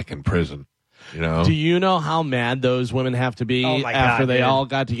animal back in prison. You know? Do you know how mad those women have to be after they all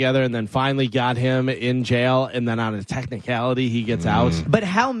got together and then finally got him in jail, and then on a technicality he gets out? But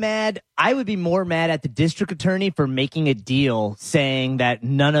how mad? I would be more mad at the district attorney for making a deal saying that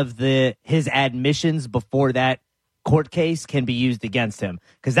none of his admissions before that court case can be used against him,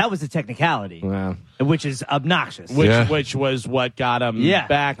 because that was a technicality, which is obnoxious. Which was what got him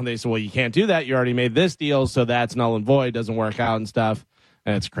back, and they said, well, you can't do that. You already made this deal, so that's null and void. Doesn't work out and stuff.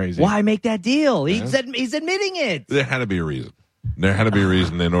 And it's crazy. Why make that deal? He's admitting it. There had to be a reason. There had to be a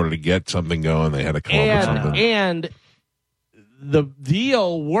reason in order to get something going. They had to come up with something. And the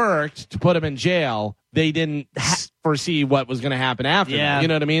deal worked to put him in jail. They didn't foresee what was going to happen after that. You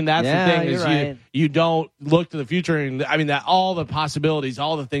know what I mean? That's the thing is you don't look to the future. And I mean, that all the possibilities,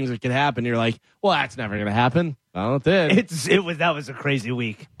 all the things that could happen. You're like, well, that's never going to happen. Well, it did. That was a crazy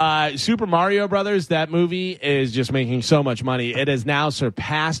week. Super Mario Brothers, that movie is just making so much money. It has now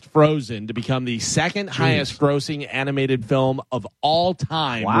surpassed Frozen to become the second highest grossing animated film of all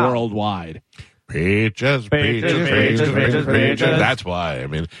time worldwide. Peaches. That's why. I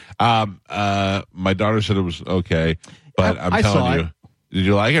mean, my daughter said it was okay, but I'm telling you. Did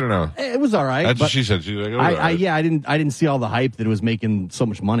you like it or no? It was all right. That's what she said. She's like, I didn't see all the hype that it was making so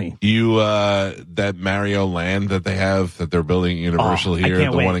much money. That Mario Land that they have that they're building at Universal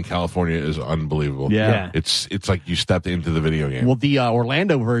here, the one in California is unbelievable. Yeah. It's like you stepped into the video game. Well, the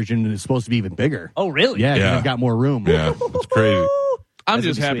Orlando version is supposed to be even bigger. Oh, really? Yeah. They've got more room. Yeah, it's crazy. I'm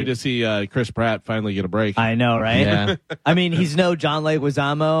just happy to see Chris Pratt finally get a break. I know, right? Yeah. I mean, he's no John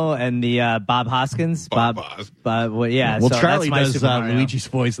Leguizamo and the Bob Hoskins. Bob yeah. Well, so Charlie that's does my Luigi's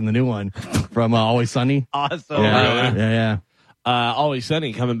voice in the new one from Always Sunny. Awesome. Yeah. Always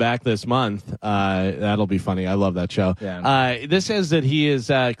Sunny coming back this month. That'll be funny. I love that show. Yeah. This says that he is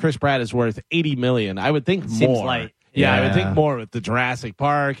Chris Pratt is worth $80 million. I would think Seems more. light. Yeah, I would think more with the Jurassic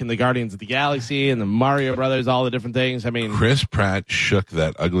Park and the Guardians of the Galaxy and the Mario Brothers, all the different things. I mean, Chris Pratt shook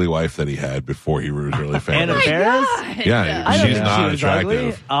that ugly wife that he had before he was really famous. Anna Faris? Yeah, I don't she's think not she was attractive.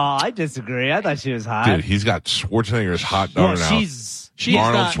 ugly. Oh, I disagree. I thought she was hot. Dude, he's got Schwarzenegger's hot daughter now. she's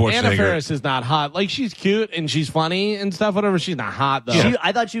Arnold not. Anna Schwarzenegger. Faris is not hot. Like, she's cute and she's funny and stuff. Whatever. She's not hot though.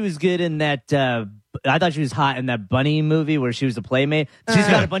 I thought she was good in that. I thought she was hot in that Bunny movie where she was a playmate. She's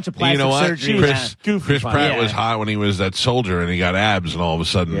got a bunch of plastic You know what? surgery. Chris Pratt was hot when he was that soldier and he got abs and all of a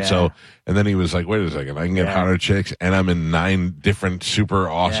sudden. Yeah. So, and then he was like, wait a second, I can get hotter chicks and I'm in 9 different super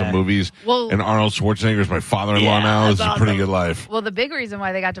awesome movies. Well, and Arnold Schwarzenegger's my father-in-law now. It's a pretty good life. Well, the big reason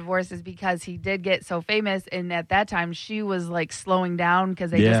why they got divorced is because he did get so famous. And at that time, she was like slowing down because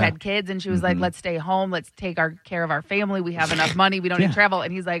they just had kids. And she was like, let's stay home. Let's take care of our family. We have enough money. We don't need to travel.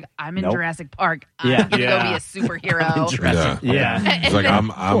 And he's like, I'm in Jurassic Park. I'm going to go be a superhero. Yeah. He's like,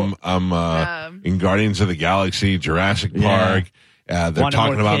 I'm in Guardians of the Galaxy, Jurassic Park. They're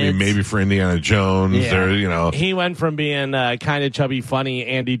talking about me maybe for Indiana Jones. They're, He went from being kind of chubby, funny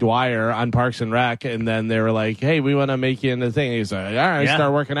Andy Dwyer on Parks and Rec, and then they were like, "Hey, we want to make you into the thing." He's like, "All right,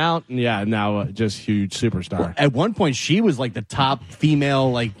 start working out." And now just huge superstar. Well, at one point, she was like the top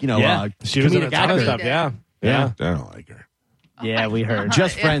female, she was in a ton of stuff. Yeah. I don't like her. Yeah, we heard.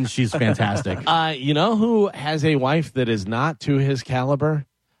 Just Friends, she's fantastic. You know who has a wife that is not to his caliber?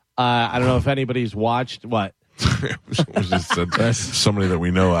 I don't know if anybody's watched what. was just somebody that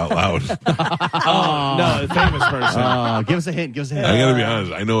we know out loud. No, a famous person. Give us a hint. I gotta be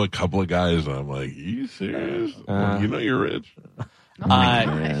honest. I know a couple of guys, and I'm like, you serious? You know you're rich.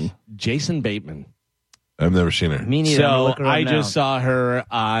 Jason Bateman. I've never seen her. Me neither. So I just saw her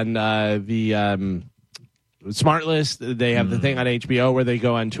on the Smart List. They have the thing on HBO where they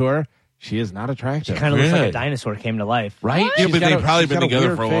go on tour. She is not attractive. She kind of looks like Really? a dinosaur came to life. Right? Yeah, She's but got they've a- probably she's been got a together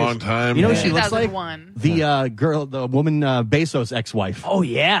weird for a face. long time. You know what she looks like? 2001. The woman Bezos' ex-wife. Oh,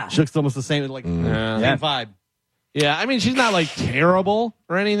 yeah. She looks almost the same. Like same vibe. Yeah, I mean, she's not like terrible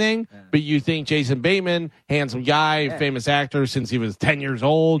or anything, but you think Jason Bateman, handsome guy, famous actor since he was 10 years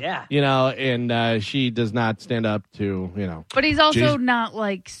old, and she does not stand up to, But he's also Jason- not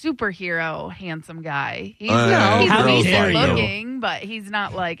like superhero handsome guy. He's, How he's dare decent you. looking, but he's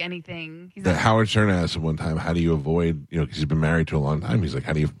not like anything. He's That not, Howard Stern asked him one time, how do you avoid, because he's been married to a long time. He's like,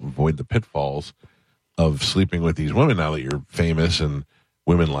 how do you avoid the pitfalls of sleeping with these women now that you're famous and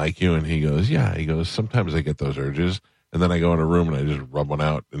women like you? And he goes, sometimes I get those urges. And then I go in a room and I just rub one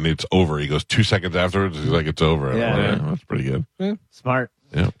out and it's over. He goes 2 seconds afterwards. He's like, it's over. Yeah. I'm like, that's pretty good. Yeah. Smart.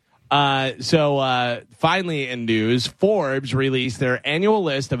 Yeah. So finally in news, Forbes released their annual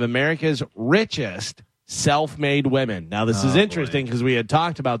list of America's richest self-made women. Now, this is interesting because we had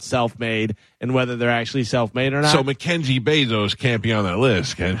talked about self-made and whether they're actually self-made or not. So Mackenzie Bezos can't be on that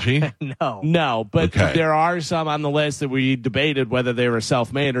list, can she? No, but Okay. there are some on the list that we debated whether they were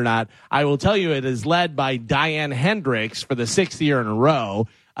self-made or not. I will tell you it is led by Diane Hendricks for the 6th year in a row.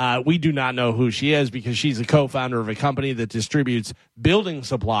 We do not know who she is because she's a co-founder of a company that distributes building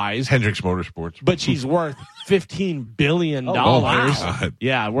supplies. Hendricks Motorsports. But she's worth $15 billion. Oh, my God.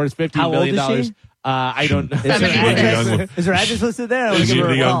 Yeah, worth $15 How old billion. is she? I don't know. Is her address listed there? Is he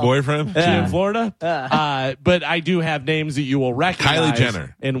the young boyfriend? Is she in Florida? But I do have names that you will recognize. Kylie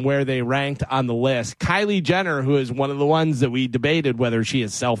Jenner. And where they ranked on the list. Kylie Jenner, who is one of the ones that we debated whether she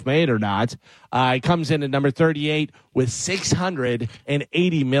is self-made or not, comes in at number 38 with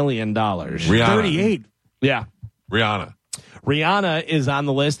 $680 million. Rihanna. 38. Yeah. Rihanna. Rihanna is on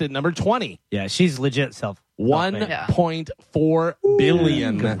the list at number 20. Yeah, she's legit self-made. $1.4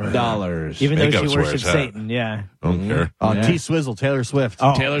 billion. Even though Makeup she swears worships that. Satan, yeah. I don't care. T Swizzle, Taylor Swift.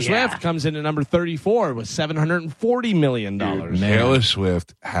 Taylor Swift comes in at number 34 with $740 million. Taylor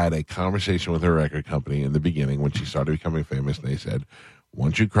Swift had a conversation with her record company in the beginning when she started becoming famous, and they said,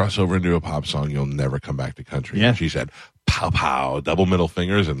 once you cross over into a pop song, you'll never come back to country. Yeah. And she said, pow, pow, double middle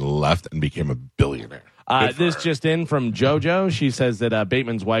fingers, and left and became a billionaire. This just in from JoJo. She says that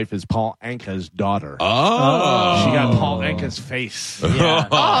Bateman's wife is Paul Anka's daughter. Oh. She got Paul Anka's face. Yeah. And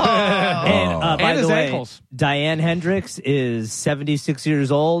by And his the way, ankles. Diane Hendricks is 76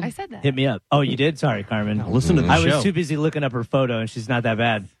 years old. I said that. Hit me up. Oh, you did? Sorry, Carmen. Listen to the I show. was too busy looking up her photo, and she's not that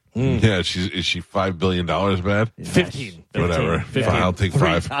bad. Yeah, is she $5 billion bad? 15. Whatever. 15. Fine, I'll take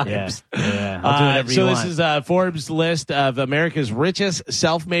 5. Yeah. I'll do whatever so you this want. is Forbes' list of America's richest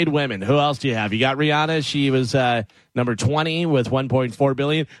self-made women. Who else do you have? You got Rihanna. She was number 20 with $1.4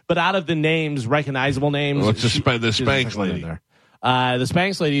 billion. But out of the names, recognizable names, What's the Spanx she's lady? the one in there. The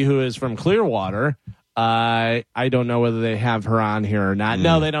Spanx lady, who is from Clearwater. I don't know whether they have her on here or not.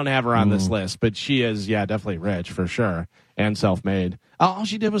 No, they don't have her on this list, but she is, definitely rich for sure and self-made. All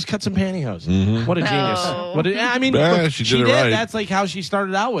she did was cut some pantyhose. What a genius! Yeah, she did it right. That's like how she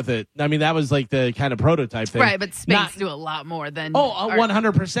started out with it. I mean, that was like the kind of prototype thing, right, but Spanx Not- do a lot more than.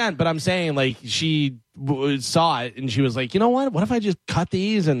 100%. But I'm saying, like, she saw it and she was like, you know what? What if I just cut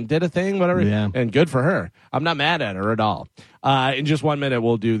these and did a thing, whatever? Yeah. And good for her. I'm not mad at her at all. In just 1 minute,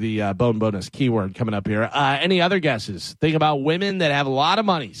 we'll do the bone bonus keyword coming up here. Any other guesses? Think about women that have a lot of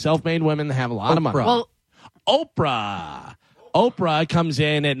money. Self-made women that have a lot of money. Well, Oprah. Oprah comes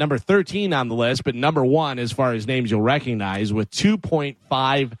in at number 13 on the list, but number 1 as far as names you'll recognize with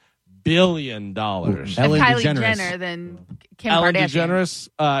 $2.5 billion. Ellen if Kylie DeGeneres. Jenner, then Kim Ellen Kardashian. DeGeneres,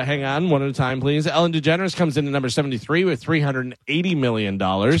 hang on, one at a time, please. Ellen DeGeneres comes in at number 73 with $380 million.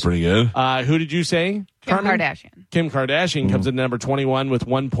 That's pretty good. Who did you say? Kim Carmen? Kardashian. Kim Kardashian comes in at number 21 with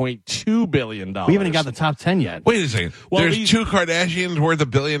 $1.2 billion. We haven't got the top 10 yet. Wait a second. Well, There's these- 2 Kardashians worth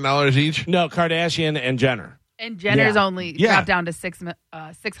 $1 billion each? No, Kardashian and Jenner. And Jenner's only Yeah. dropped down to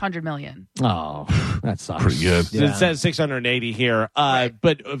 600 million. Oh, that sucks. Pretty good. So it says 680 here.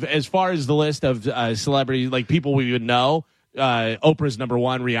 But as far as the list of celebrities, like people we would know, Oprah's number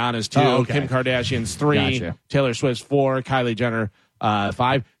 1, Rihanna's 2, Oh, okay. Kim Kardashian's 3, Gotcha. Taylor Swift's 4, Kylie Jenner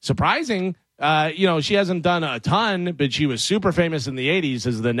 5. Surprising, she hasn't done a ton, but she was super famous in the 80s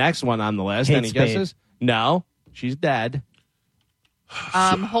is the next one on the list. Kate Any Spade. guesses? No, she's dead.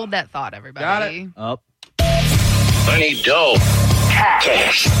 Hold that thought, everybody. Got it. Up. I need dough.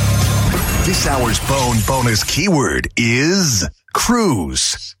 Cash. This hour's bone bonus keyword is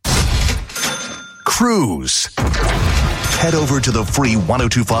cruise. Cruise. Head over to the free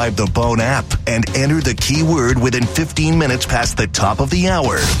 1025 The Bone app and enter the keyword within 15 minutes past the top of the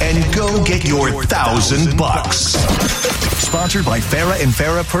hour and go get your $1,000. Sponsored by Farah and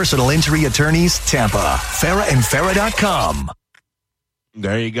Farah Personal Injury Attorneys, Tampa. FarahandFarah.com.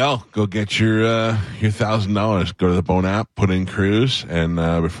 There you go. Go get your $1,000. Go to the Bone app, put in cruise, and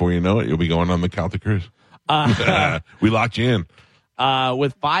before you know it, you'll be going on the Celtic cruise. We locked you in.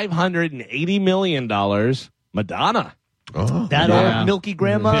 With $580 million, Madonna. Oh, That old milky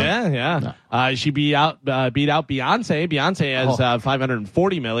grandma. Yeah. She beat out Beyonce. Beyonce has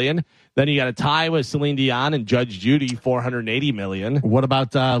 $540 million. Then you got a tie with Celine Dion and Judge Judy, $480 million. What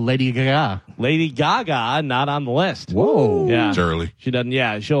about Lady Gaga? Lady Gaga, not on the list. Whoa. Yeah. It's early. She doesn't.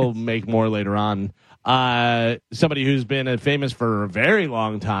 Yeah, she'll make more later on. Somebody who's been famous for a very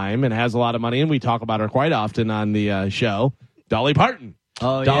long time and has a lot of money, and we talk about her quite often on the show, Dolly Parton.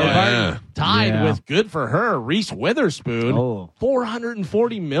 Oh, Dolly yeah. Parton tied with, good for her, Reese Witherspoon,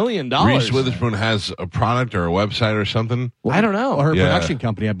 $440 million. Reese Witherspoon has a product or a website or something. I don't know. Or her production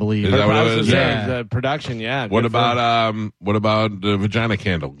company, I believe. Is that what it is? Yeah, the production. Yeah. What about the vagina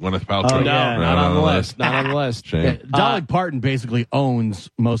candle? Gwyneth Paltrow? No, not on the list. Not on the list. Shame. Yeah, Dolly Parton basically owns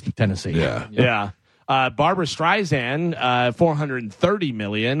most of Tennessee. Yeah. Barbara Streisand, $430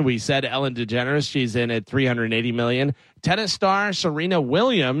 million. We said Ellen DeGeneres, she's in at $380 million. Tennis star Serena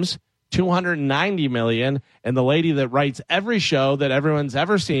Williams, $290 million. And the lady that writes every show that everyone's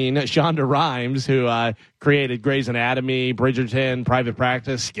ever seen, Shonda Rhimes, who created Grey's Anatomy, Bridgerton, Private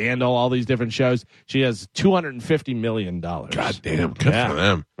Practice, Scandal, all these different shows. She has $250 million. God damn, good for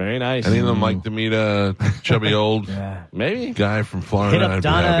them. Very nice. Any of them like to meet a chubby old maybe guy from Florida? Hit up I'd be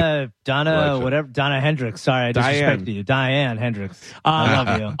happy. Donna, whatever, Donna Hendricks. Sorry, I disrespected you. Diane Hendricks. I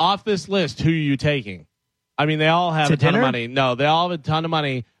love you. Off this list, who are you taking? I mean, they all have To a ton dinner? of money. No, they all have a ton of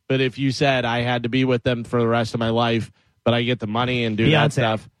money. But if you said I had to be with them for the rest of my life, but I get the money and do that Beyonce.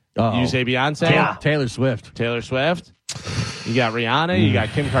 stuff, Oh. you say Beyonce? Yeah. Taylor Swift. Taylor Swift. You got Rihanna. You got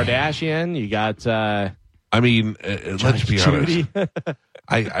Kim Kardashian. You got I mean, let's be honest.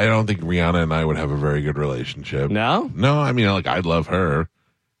 I don't think Rihanna and I would have a very good relationship. No? No, I mean, like, I'd love her.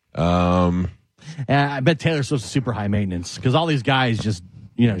 I bet Taylor Swift's super high maintenance because all these guys just,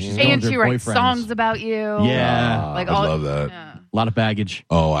 she's going And with she their writes boyfriends. songs about you. Yeah. Like I'd love that. Yeah. A lot of baggage.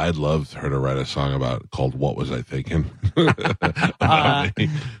 Oh, I'd love her to write a song called "What Was I Thinking."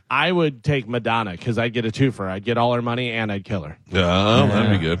 I would take Madonna because I'd get a twofer. I'd get all her money and I'd kill her. That'd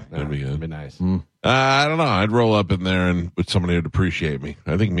be good. That'd be That'd be good. nice. I don't know. I'd roll up in there and with somebody who'd appreciate me.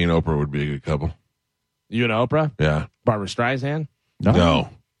 I think me and Oprah would be a good couple. You and Oprah? Yeah. Barbara Streisand? No.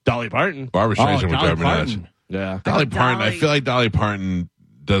 Dolly Parton? Barbara Streisand would Dolly drive me nuts. Parton. Yeah. Dolly Parton. I Dolly. feel like Dolly Parton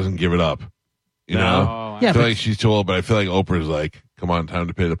doesn't give it up. You know? Yeah, I feel but like she's too old, but I feel like Oprah's like, come on, time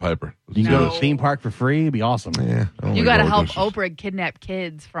to pay the piper. you can No. go to a theme park for free. It'd be awesome. Yeah. I don't You think got to Oprah help does- Oprah kidnap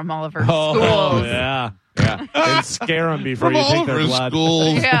kids from all of her Oh, schools. yeah. Yeah. And scare them before From you all take of their her blood.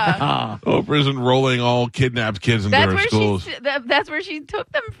 schools. Yeah. Oprah's enrolling all kidnapped kids into That's her where schools. that's where she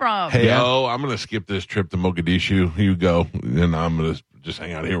took them from. Hey, I'm going to skip this trip to Mogadishu. You go, and I'm going to just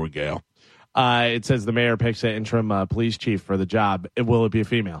hang out here with Gail. It says the mayor picks an interim police chief for the job. Will it be a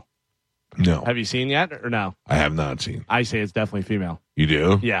female? No, Have you seen yet or no? I have not seen. I say it's definitely female. You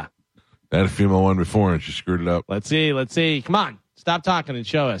do? Yeah. I had a female one before, and she screwed it up. Let's see. Let's see. Come on. Stop talking and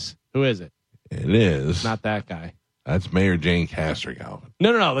show us. Who is it? It is. Not that guy. That's Mayor Jane Castor, Galvin.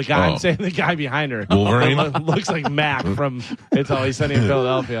 No. The guy. Oh. I'm saying the guy behind her. Wolverine? Looks like Mac from It's Always Sunny in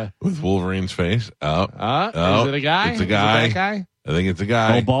Philadelphia. With Wolverine's face. Is it a guy? It's a Is it guy. that guy? I think it's a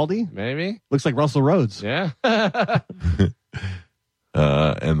guy. Old Baldy? Maybe. Looks like Russell Rhodes. Yeah.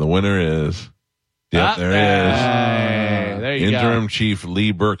 And the winner is. Yep, there is. Hey, there you Interim go. Chief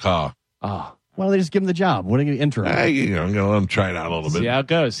Lee Burkhaw. Oh, Why don't they just give him the job? What are you interim? Hey, I'm going to let him try it out a little see bit. how it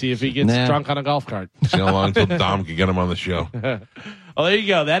goes. See if he gets Nah. drunk on a golf cart. See how long until Dom can get him on the show. Well, there you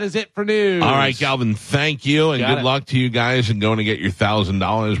go. That is it for news. All right, Galvin, thank you, and Got good it. luck to you guys and going to get your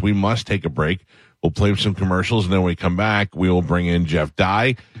 $1,000. We must take a break. We'll play some commercials, and then when we come back, we will bring in Jeff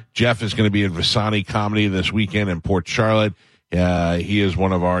Dye. Jeff is going to be at Vasani Comedy this weekend in Port Charlotte. He is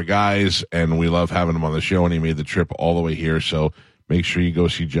one of our guys, and we love having him on the show, and he made the trip all the way here, so make sure you go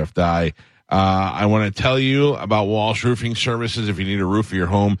see Jeff Dye. I want to tell you about Walsh Roofing Services. If you need a roof for your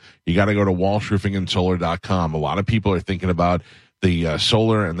home, you got to go to walshroofingandsolar.com. A lot of people are thinking about the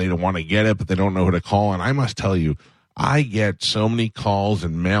solar, and they don't want to get it, but they don't know who to call, and I must tell you, I get so many calls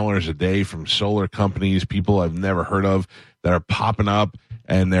and mailers a day from solar companies, people I've never heard of that are popping up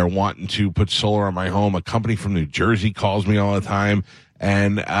and they're wanting to put solar on my home. A company from New Jersey calls me all the time.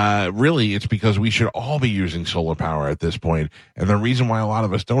 And really, it's because we should all be using solar power at this point. And the reason why a lot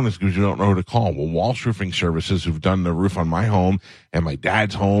of us don't is because you don't know who to call. Well, Walsh Roofing Services, who've done the roof on my home and my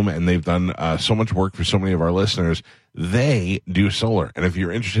dad's home, and they've done so much work for so many of our listeners, They do solar. And if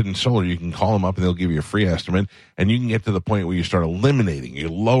you're interested in solar, you can call them up and they'll give you a free estimate. And you can get to the point where you start eliminating. You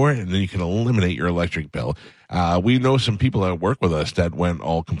lower it and then you can eliminate your electric bill. We know some people that work with us that went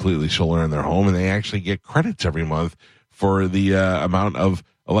all completely solar in their home, and they actually get credits every month for the amount of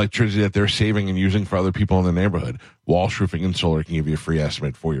electricity that they're saving and using for other people in the neighborhood. Walsh Roofing and Solar can give you a free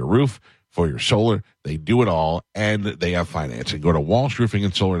estimate for your roof, for your solar. They do it all, and they have financing. Go to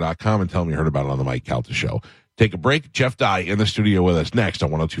walshroofingandsolar.com and tell them you heard about it on the Mike Calta Show. Take a break. Jeff Dye in the studio with us next on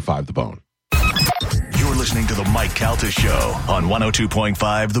 102.5 The Bone. You're listening to the Mike Calta Show on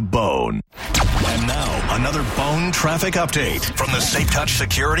 102.5 The Bone. And now, another Bone traffic update from the Safe Touch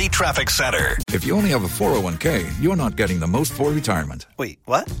Security Traffic Center. If you only have a 401k, you're not getting the most for retirement. Wait,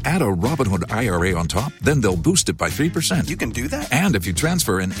 what? Add a Robinhood IRA on top, then they'll boost it by 3%. You can do that? And if you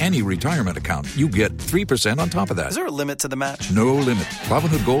transfer in any retirement account, you get 3% on top of that. Is there a limit to the match? No limit.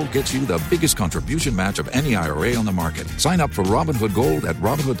 Robinhood Gold gets you the biggest contribution match of any IRA on the market. Sign up for Robinhood Gold at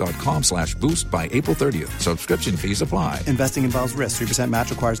Robinhood.com/boost by April 30th. Subscription fees apply. Investing involves risk. 3% match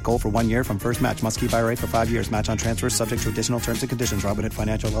requires gold for 1 year from first match. Must keep IRA for 5 years. Match on transfers subject to additional terms and conditions. Robinhood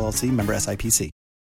Financial LLC. Member SIPC.